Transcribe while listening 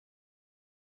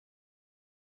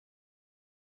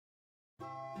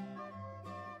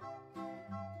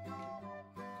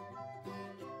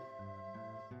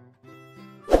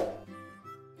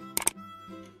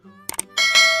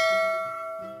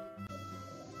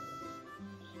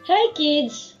Hi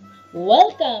kids!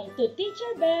 Welcome to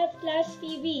Teacher Beth Class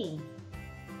TV.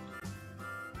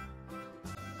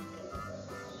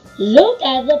 Look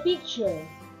at the picture.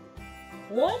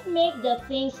 What make the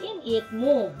things in it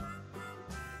move?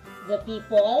 The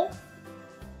people,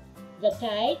 the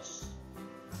kites,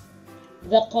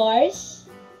 the cars,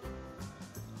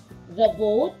 the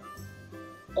boat,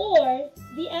 or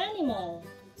the animal?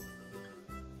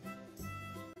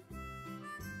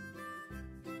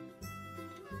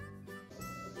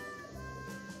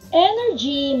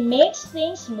 Energy makes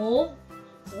things move,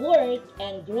 work,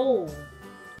 and grow.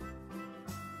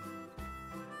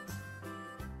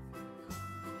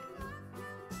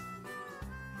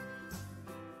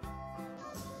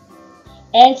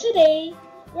 And today,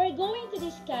 we're going to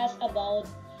discuss about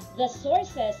the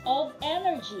sources of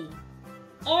energy.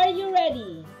 Are you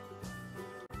ready?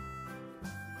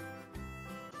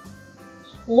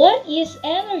 What is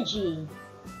energy?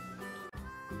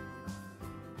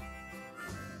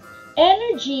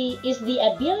 Energy is the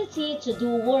ability to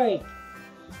do work.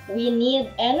 We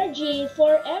need energy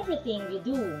for everything we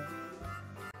do.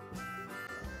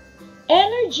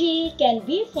 Energy can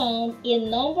be found in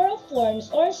number of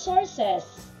forms or sources.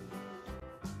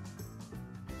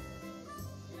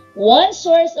 One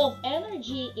source of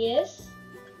energy is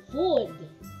food.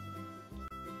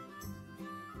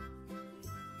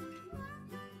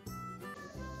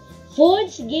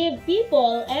 Foods give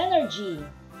people energy.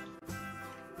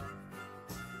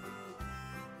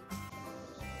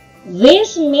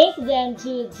 This makes them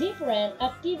do different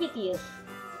activities,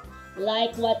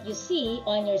 like what you see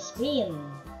on your screen.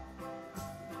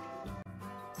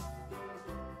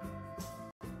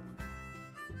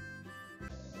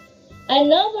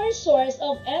 Another source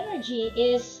of energy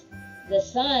is the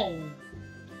sun.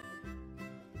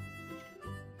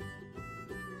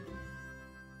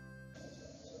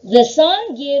 The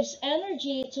sun gives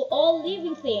energy to all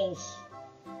living things,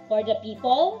 for the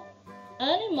people,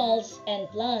 animals, and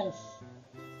plants.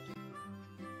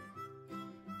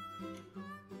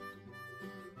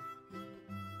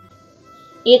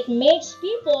 It makes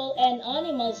people and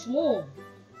animals move.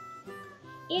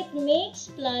 It makes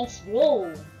plants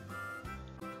grow.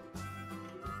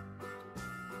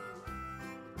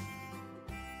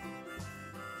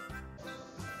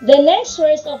 The next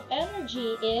source of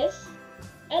energy is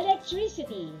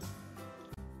electricity.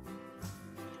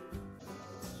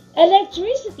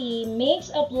 Electricity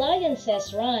makes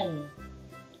appliances run.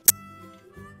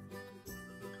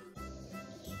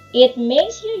 It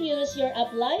makes you use your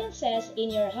appliances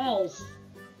in your house.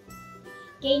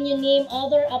 Can you name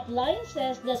other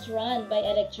appliances that run by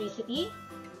electricity?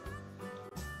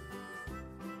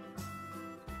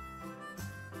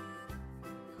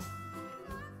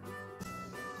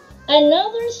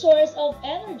 Another source of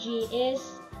energy is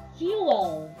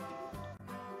fuel.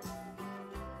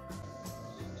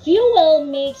 Fuel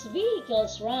makes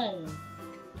vehicles run.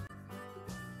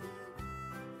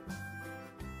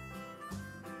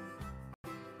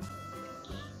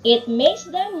 It makes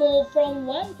them move from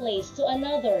one place to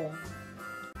another.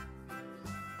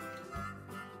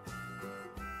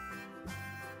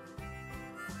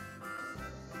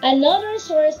 Another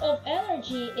source of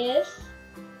energy is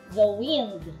the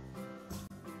wind.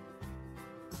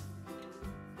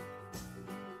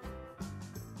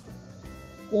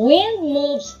 Wind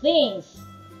moves things.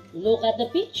 Look at the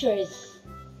pictures.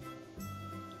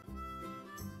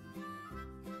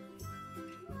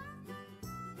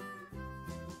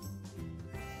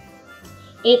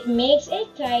 It makes a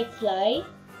kite fly,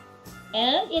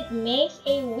 and it makes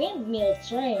a windmill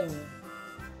turn.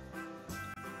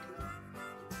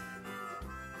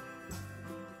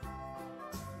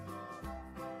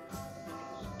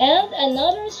 And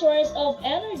another source of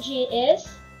energy is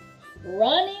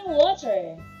running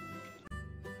water.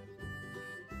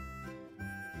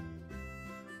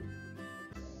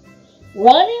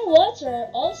 Running water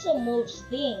also moves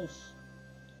things.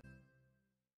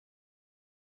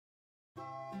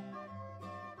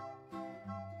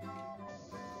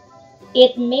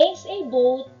 It makes a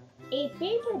boat, a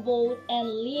paper boat, and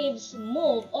leaves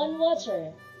move on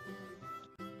water.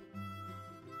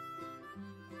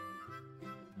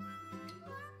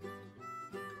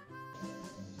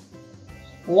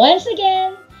 Once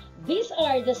again, these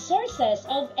are the sources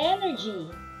of energy.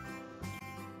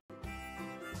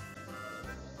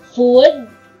 Food,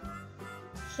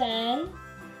 sun,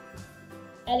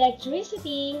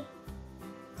 electricity,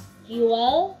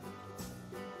 fuel,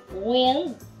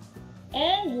 wind,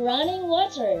 and running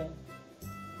water.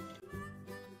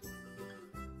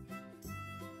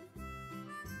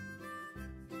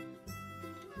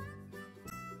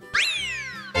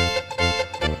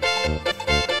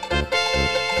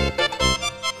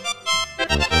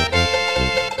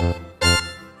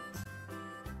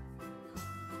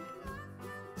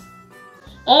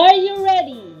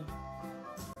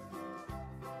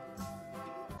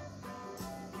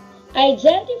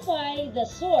 Identify the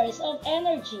source of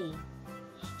energy.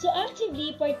 To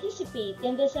actively participate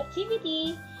in this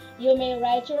activity, you may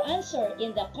write your answer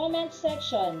in the comment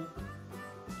section.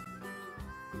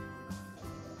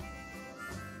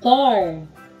 Car.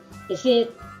 Is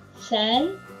it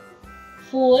sun,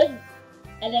 food,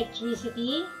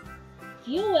 electricity,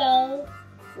 fuel,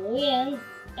 wind,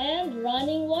 and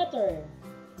running water?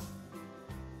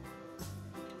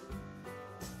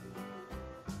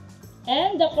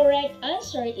 And the correct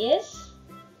answer is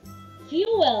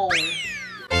fuel.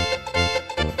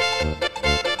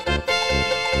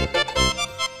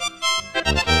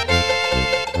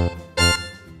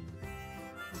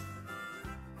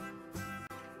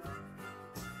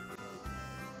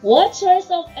 What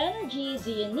source of energy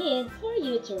do you need for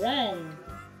you to run?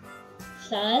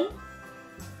 Sun,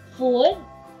 food,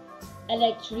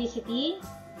 electricity,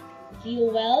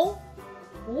 fuel,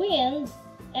 wind,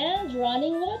 and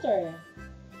running water?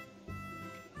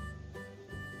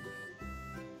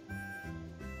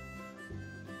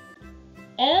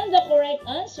 And the correct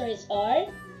answers are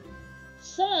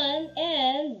sun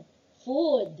and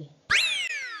food.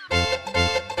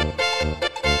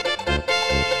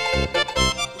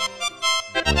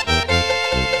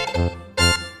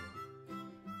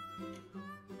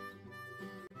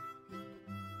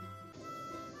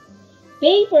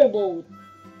 Paper boat.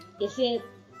 Is it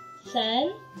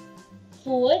sun,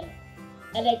 food,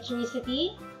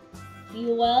 electricity,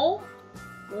 fuel,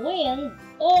 wind,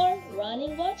 or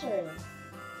running water?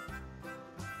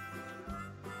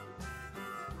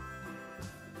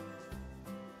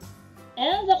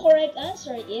 And the correct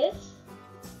answer is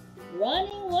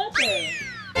running water.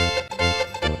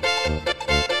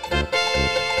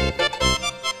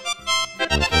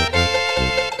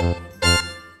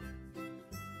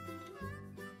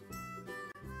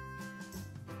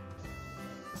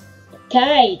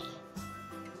 Kite.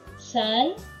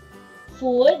 Sun,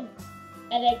 food,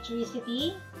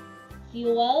 electricity,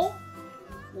 fuel,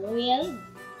 wind,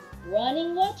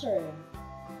 running water.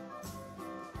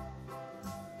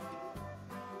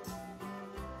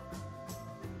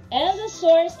 And the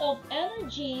source of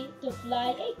energy to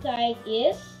fly a kite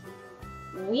is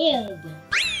wind.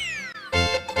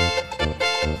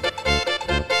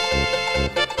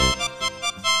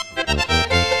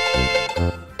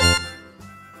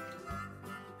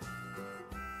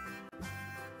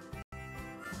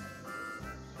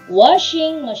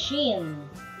 Washing machine.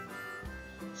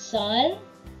 Sun,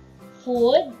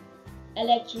 food,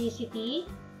 electricity,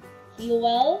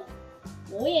 fuel,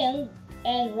 wind,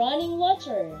 and running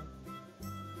water.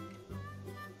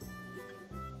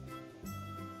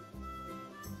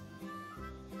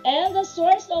 And the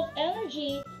source of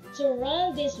energy to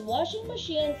run this washing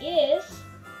machine is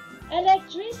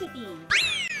electricity.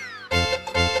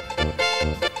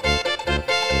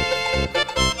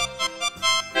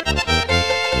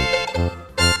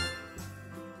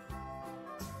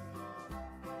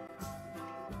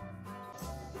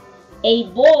 A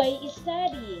boy is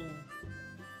studying.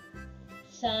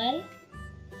 Sun,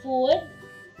 food,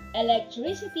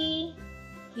 electricity,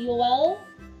 fuel,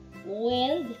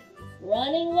 wind,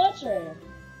 running water.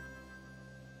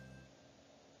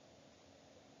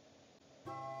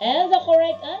 And the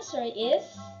correct answer is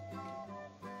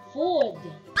food.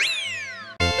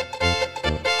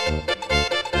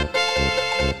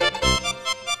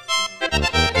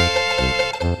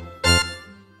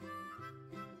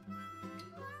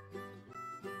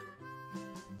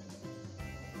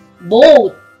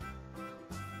 Boat.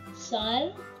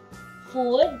 Sun,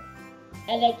 food,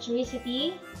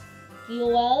 electricity,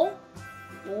 fuel,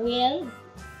 wind,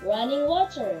 running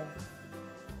water.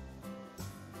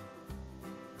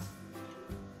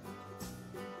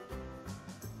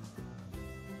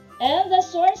 And the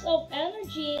source of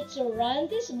energy to run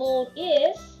this boat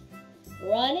is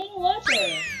running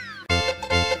water.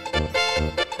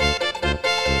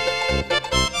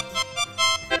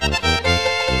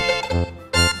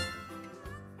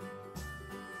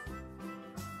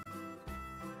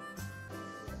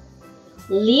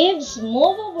 Leaves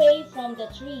move away from the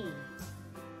tree.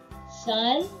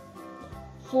 Sun,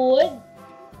 food,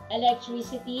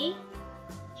 electricity,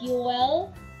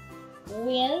 fuel,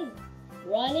 wind,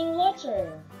 running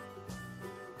water.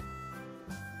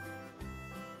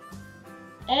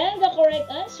 And the correct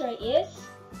answer is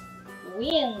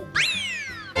wind.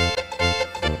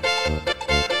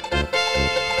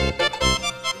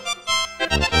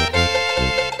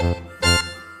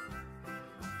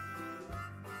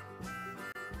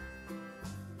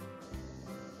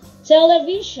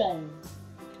 Television.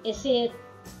 Is it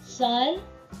sun,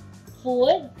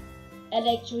 food,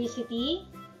 electricity,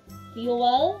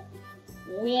 fuel,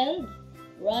 wind,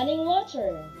 running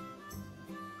water.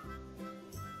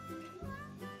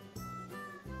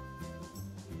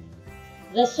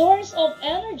 The source of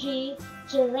energy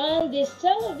to run this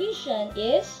television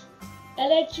is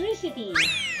electricity.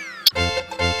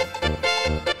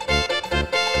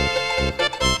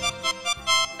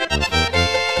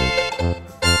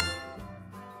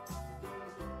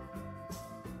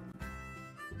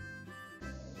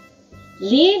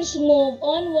 Leaves move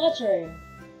on water.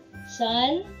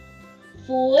 Sun,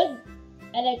 food,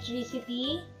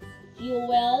 electricity,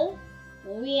 fuel,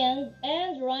 wind,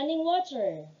 and running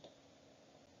water.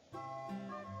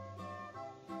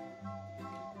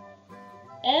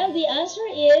 And the answer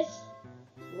is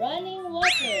running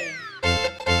water.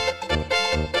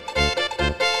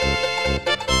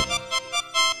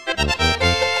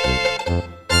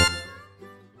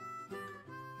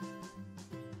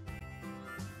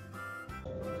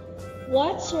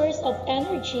 What source of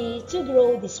energy to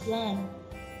grow this plant?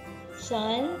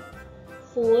 Sun,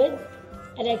 food,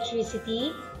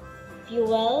 electricity,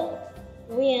 fuel,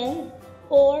 wind,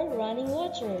 or running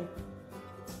water?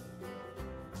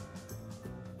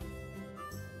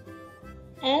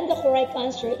 And the correct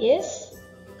answer is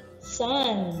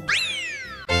sun.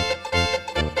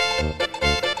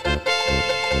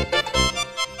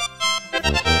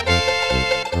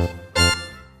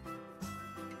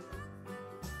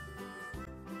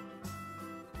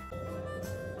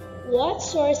 What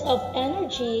source of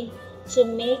energy to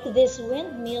make this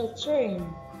windmill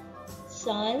turn?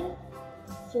 Sun,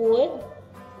 food,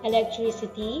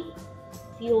 electricity,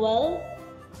 fuel,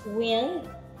 wind,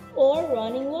 or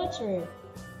running water?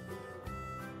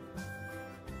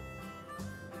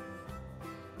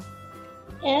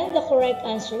 And the correct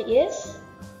answer is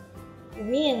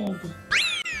wind.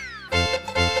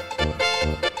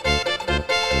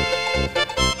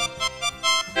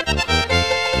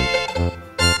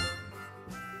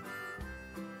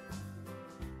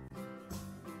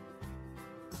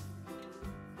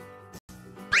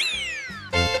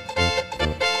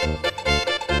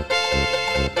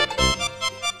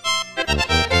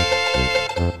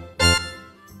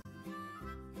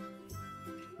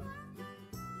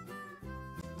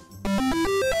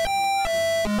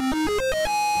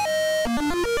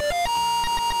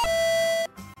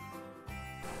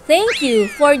 Thank you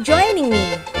for joining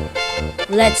me.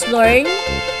 Let's learn,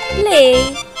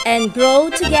 play, and grow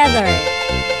together.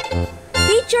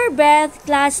 Teacher Beth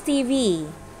Class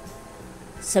TV.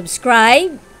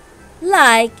 Subscribe,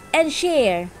 like, and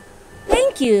share.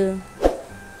 Thank you.